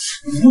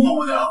不好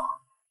的。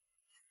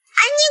俺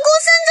尼姑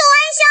身走暗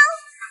香。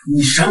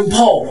你山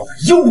炮吧，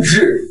幼稚。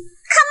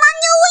Come on,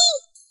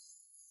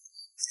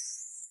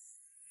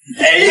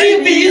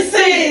 A B C。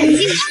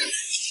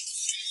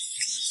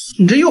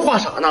你这又画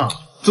啥呢？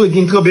最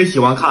近特别喜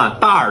欢看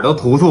大耳朵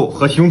图图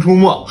和熊出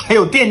没，还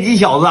有电击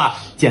小子，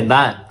简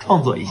单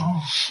创作一下。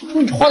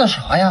你画的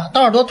啥呀？大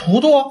耳朵图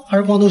图还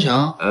是光头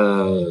强？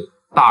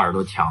大耳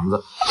朵强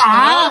子。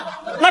啊？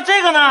那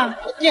这个呢？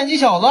电击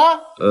小子？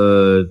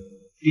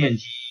电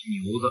击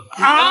牛子。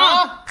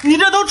啊！你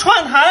这都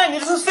串台，你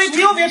这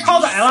CPU 别超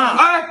载了。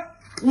哎，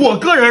我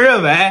个人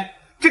认为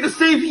这个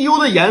CPU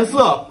的颜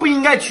色不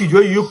应该取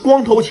决于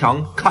光头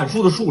强砍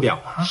树的数量，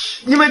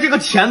因为这个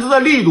钳子的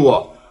力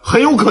度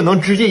很有可能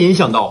直接影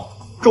响到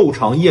昼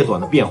长夜短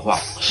的变化，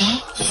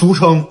俗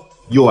称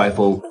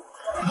UFO。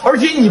而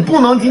且你不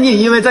能仅仅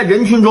因为在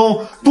人群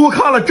中多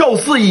看了赵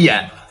四一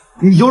眼，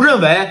你就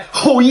认为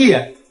后羿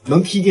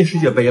能踢进世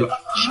界杯了。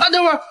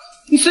等会儿，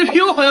你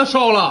CPU 好像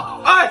烧了。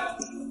哎，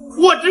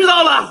我知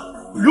道了。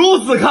如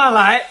此看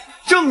来，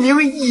证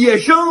明野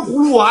生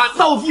葫芦娃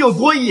到底有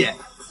多野，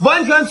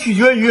完全取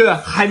决于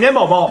海绵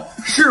宝宝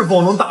是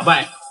否能打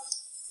败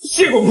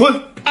谢广坤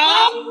啊！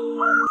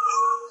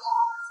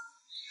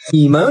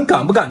你们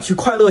敢不敢去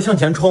快乐向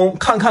前冲，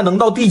看看能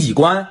到第几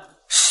关？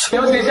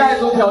有请下一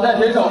组挑战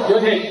选手，有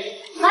请。欢迎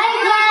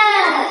们！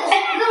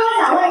那我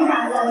想问一下，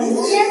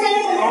现在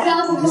是交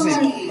互中的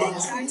语言。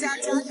现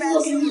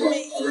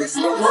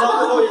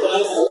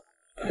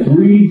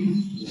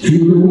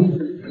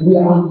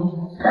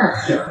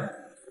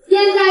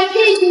在这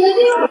几个进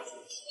入。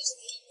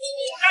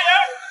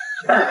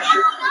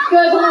各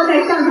位朋友在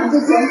上场之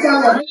前将我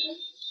们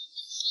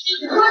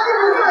花式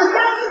投票3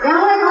两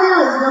位朋友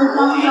已经刚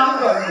刚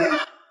过去。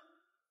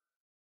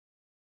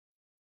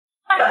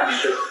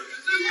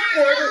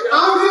好，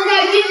现在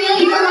军营已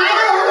经来到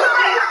了我们赛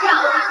场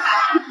上，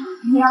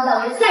你要在我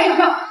们赛场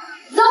上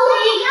走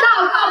一大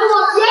踏步往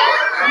前。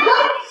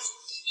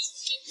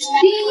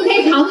军营可以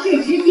尝试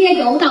直接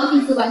游到第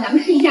4关，咱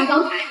们试一下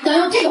刚才，想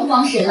用这种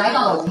方式来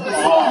到了我们第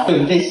4关。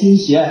对这新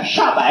鞋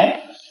煞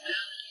白。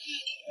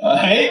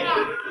哎，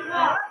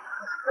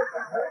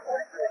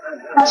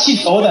气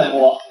球在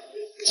摸，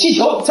气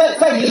球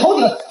在你头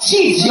顶，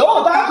气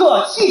球大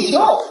哥，气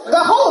球在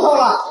后头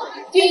了。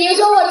军营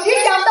说：“我只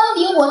想登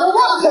顶，我都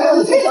忘记了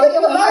你是怎么这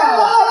回事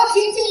了。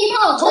轻轻一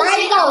碰，来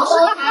到高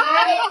台。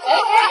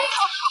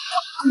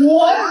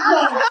我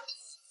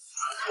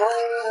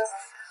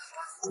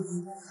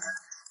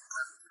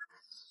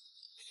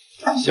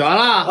洗完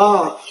了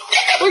啊！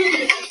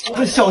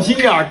这小心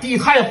点，地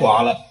太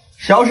滑了，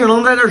谁要是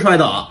能在这摔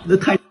倒，那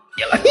太了。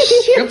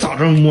别早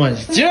这么磨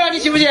叽。今儿你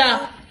洗不洗？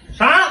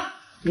啥？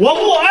我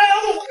不，哎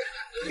我。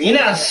你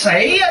俩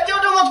谁呀？就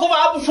这么头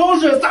发不收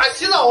拾，咋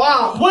洗澡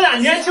啊？我俩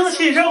年轻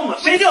气盛嘛，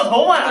谁掉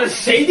头发呀？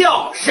谁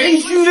掉谁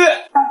虚。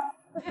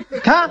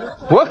看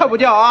我可不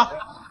掉啊！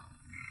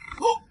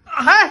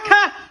哎，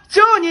看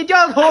就你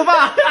掉头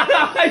发，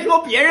还说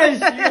别人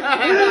虚。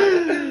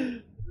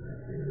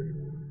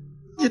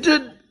你这，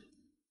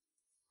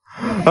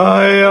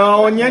哎呀，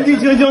我年纪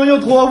轻轻就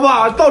脱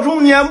发，到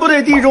中年不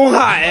得地中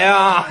海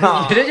呀！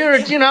你这就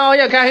是经常熬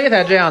夜开黑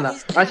才这样的，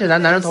而且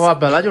咱男人头发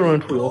本来就容易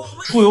出油，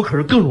出油可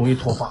是更容易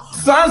脱发。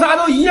咱仨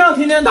都一样，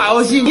天天打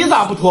游戏，你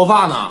咋不脱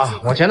发呢？啊，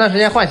我前段时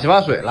间换洗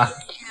发水了。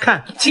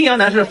看，清扬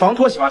男士防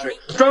脱洗发水，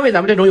专为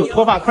咱们这种有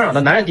脱发困扰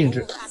的男人定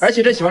制，而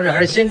且这洗发水还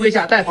是仙龟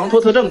下带防脱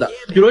特证的，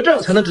有了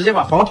证才能直接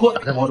把防脱打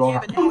在包装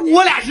上。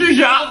我俩试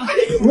试啊！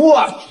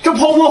哇，这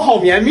泡沫好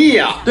绵密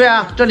呀！对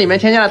啊，这里面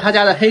添加了他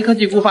家的黑科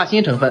技固发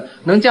新成分，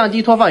能降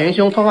低脱发元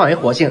凶、脱发酶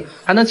活性，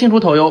还能清除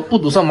头油，不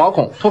堵塞毛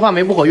孔，脱发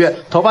酶不活跃，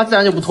头发自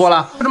然就不脱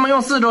了。就这么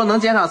用4周能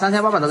减少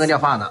3800多根掉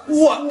发呢。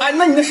哇，哎，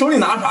那你的手里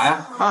拿啥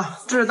呀？啊，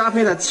这是搭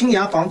配的清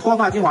扬防脱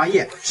发精华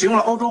液，使用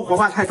了欧洲活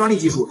化肽专利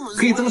技术，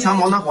可以增强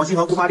毛囊活性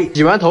和固发力。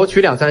洗完头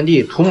取2-3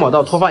滴，涂抹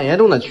到脱发严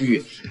重的区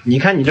域。你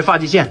看你这发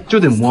际线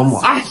就得抹抹，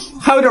哎，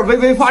还有点微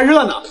微发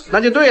热呢。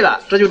那就对了，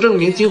这就证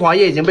明精华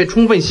液已经被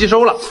充分吸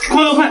收了。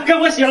快，该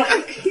我洗了。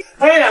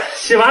哎呀，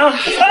洗完了。哎，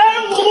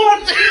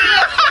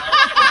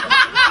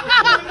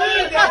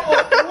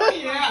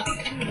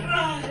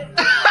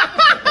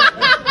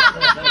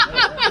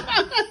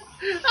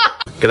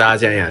给大家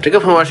建议，这个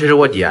喷发水是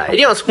卧底啊，一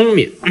定要聪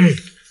明。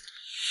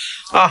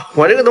啊，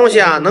我这个东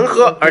西啊能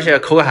喝，而且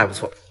口感还不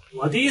错。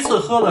我第一次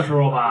喝的时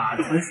候吧，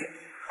很咸，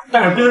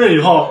但是冰了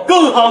以后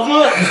更好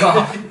喝。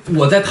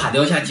我在塔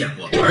吊下捡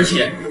过，而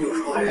且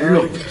还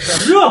热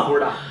乎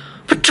的。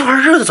不，这玩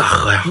意儿热的咋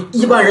喝呀？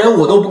一般人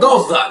我都不告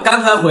诉他。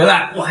刚才回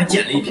来我还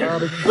捡了一瓶。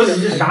不是，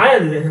你这啥呀？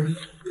你这是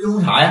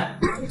乌茶呀？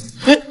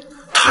哎，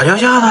塔吊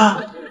下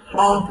的。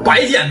哦，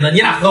白捡的，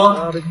你俩喝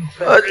吗？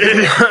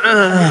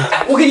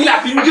我给你俩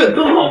冰镇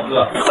更好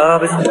喝。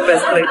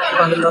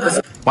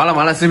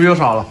完了 ，CPU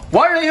烧了。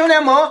玩英雄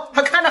联盟，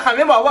还看着海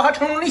绵宝宝和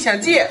成龙历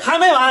险记，还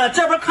没完，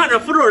这边看着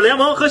复仇者联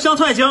盟和乡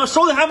村行，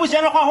手里还不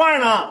闲着画画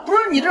呢。不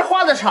是你这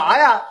画的啥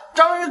呀？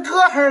章鱼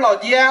哥还是老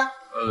爹？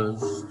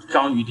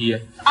章鱼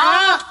爹。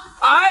啊！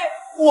哎，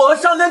我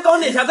上天钢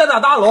铁侠在打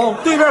大龙，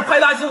对面派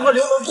大星和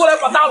刘能过来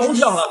把大龙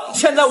抢了，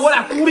现在我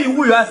俩孤立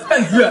无援，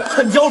感觉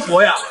很焦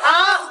灼呀！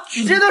啊，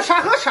你这都啥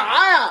和啥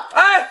呀？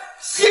哎，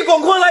谢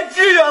广坤来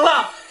支援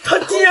了，他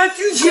竟然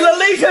举起了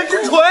雷神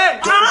之锤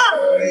啊！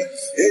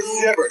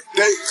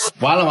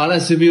完了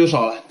 ，CPU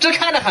烧了。这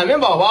看着海绵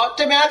宝宝，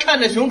这边还看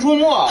着熊出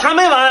没。还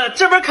没完，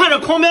这边看着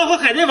狂飙和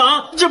海贼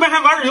王，这边还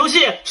玩着游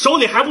戏，手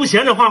里还不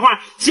闲着画画，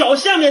脚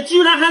下面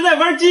居然还在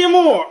玩积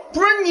木。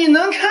不是你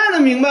能看得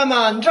明白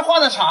吗？你这画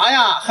的啥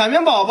呀？海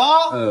绵宝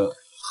宝？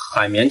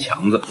海绵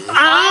强子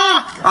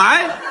啊！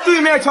哎，对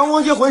面强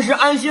攻系魂师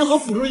安心和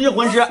辅助系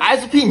魂师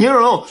SP 宁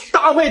荣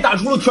搭配打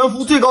出了全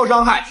服最高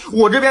伤害，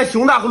我这边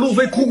熊大和路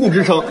飞苦苦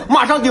支撑，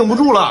马上顶不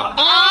住了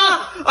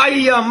啊！哎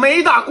呀，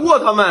没打过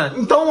他们，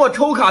你等我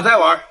抽卡再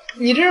玩。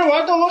你这是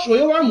玩斗罗手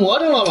游玩魔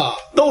怔了吧？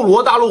斗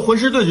罗大陆魂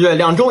师对决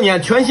2周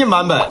年全新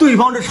版本，对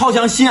方是超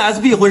强新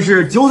SP 魂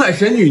师九彩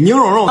神女宁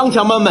荣荣，当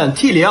强版本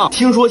T0。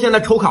听说现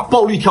在抽卡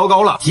爆率调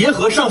高了，结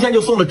合上线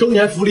就送了周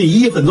年福利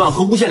1亿粉钻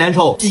和无限连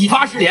抽，几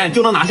发10连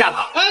就能拿下他。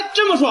哎，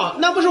这么爽，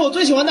那不是我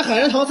最喜欢的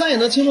海山桃3也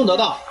能轻松得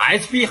到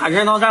SP 海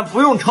山桃3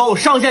不用抽，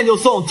上线就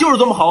送，就是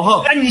这么豪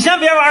横。哎，你先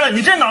别玩了，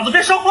你这脑子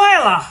被烧坏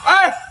了。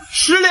哎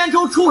，10连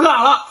抽出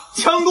卡了，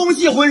强攻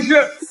系魂师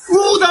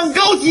5等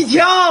高级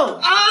强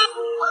啊！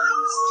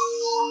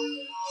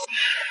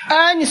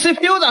哎，你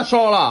CPU 咋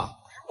烧了？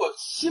我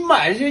新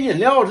买这些饮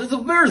料，这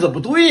味儿怎么不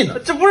对呢？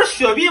这不是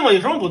雪碧吗？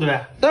有什么不对？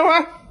等会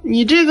儿，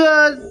你这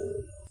个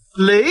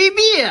雷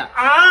碧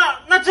啊？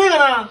那这个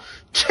呢？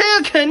这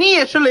个肯定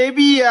也是雷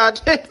碧呀，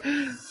这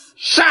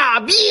傻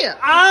逼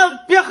啊！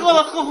别喝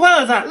了，喝坏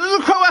了咱。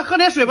快喝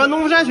点水吧，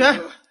农夫山泉。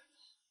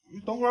你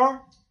等会儿，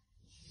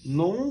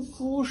农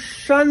夫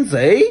山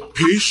贼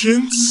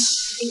Patience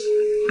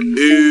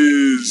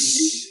is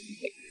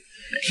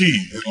key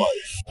in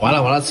life. 完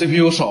了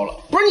 ，CPU 烧了。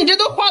不是你这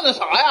都画的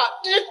啥呀？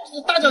这是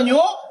大脚牛？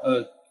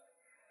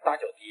大脚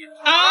弟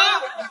啊？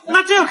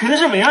那这个肯定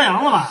是美羊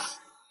羊了吧？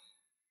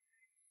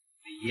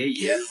爷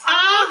爷啊！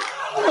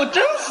我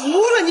真服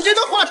了，你这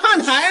都画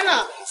串台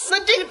了。那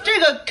这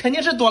个肯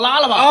定是朵拉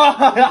了吧？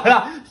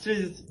啊，这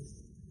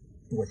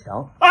我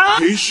强啊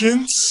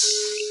Patience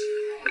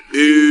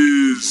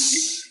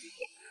is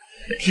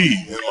key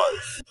in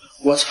life.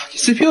 我操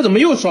 ，CPU 怎么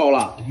又烧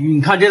了？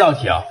你看这道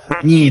题啊，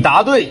你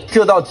答对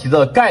这道题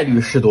的概率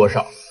是多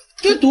少？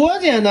这多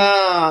简单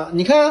啊！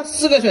你看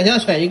4个选项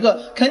选一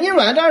个，肯定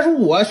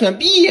25%啊，选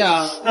B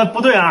呀。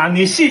不对啊，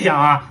你细想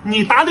啊，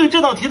你答对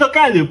这道题的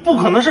概率不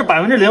可能是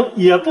0%，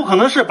也不可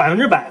能是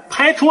100%，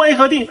排除 A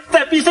和 D，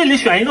 在 B、C 里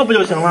选一个不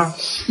就行了？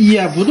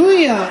也不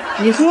对呀，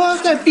你说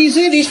在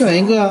B、C 里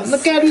选一个，那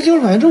概率就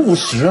是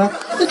50%啊，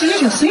那直接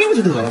选 C 不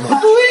就得了吗？不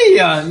对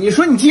呀，你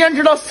说你既然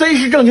知道 C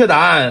是正确答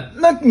案，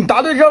那你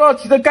答对这道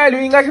题的概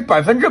率应该是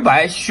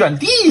100%，选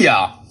D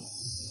呀。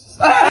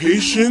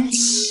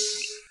Patience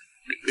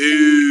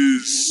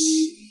is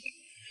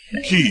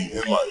key in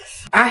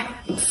life. 哎，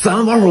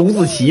咱玩会儿五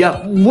子棋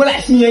呀，我俩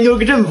新研究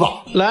个阵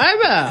法，来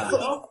呗，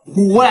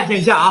我俩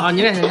先下啊，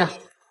你俩先下。开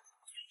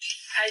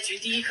局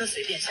第一颗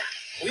随便下，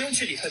不用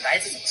去理会白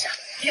子怎么下。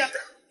第二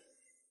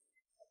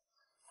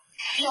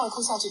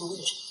颗下这个位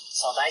置，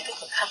小白根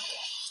本看不懂。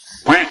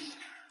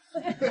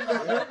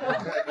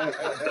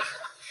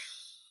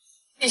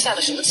地下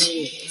的什么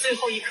棋？最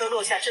后一颗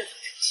落下阵法成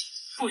棋，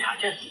不查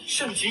阵，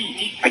胜局已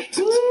定。哎，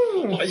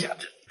落下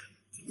阵。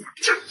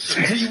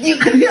这一定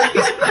直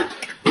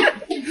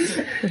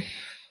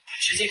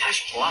接开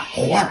始活二，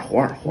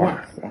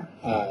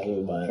来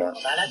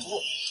赌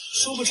我，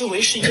殊不知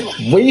为时已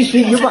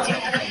晚，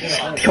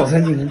跳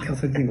3进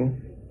攻，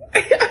哎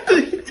呀，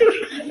对，就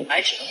是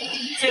白纸，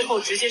最后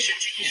直接神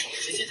之一手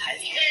直接抬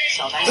走，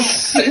小白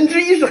神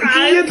之一手直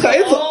接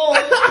抬走，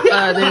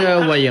那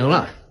个我赢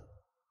了，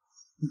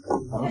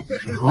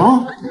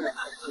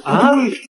啊。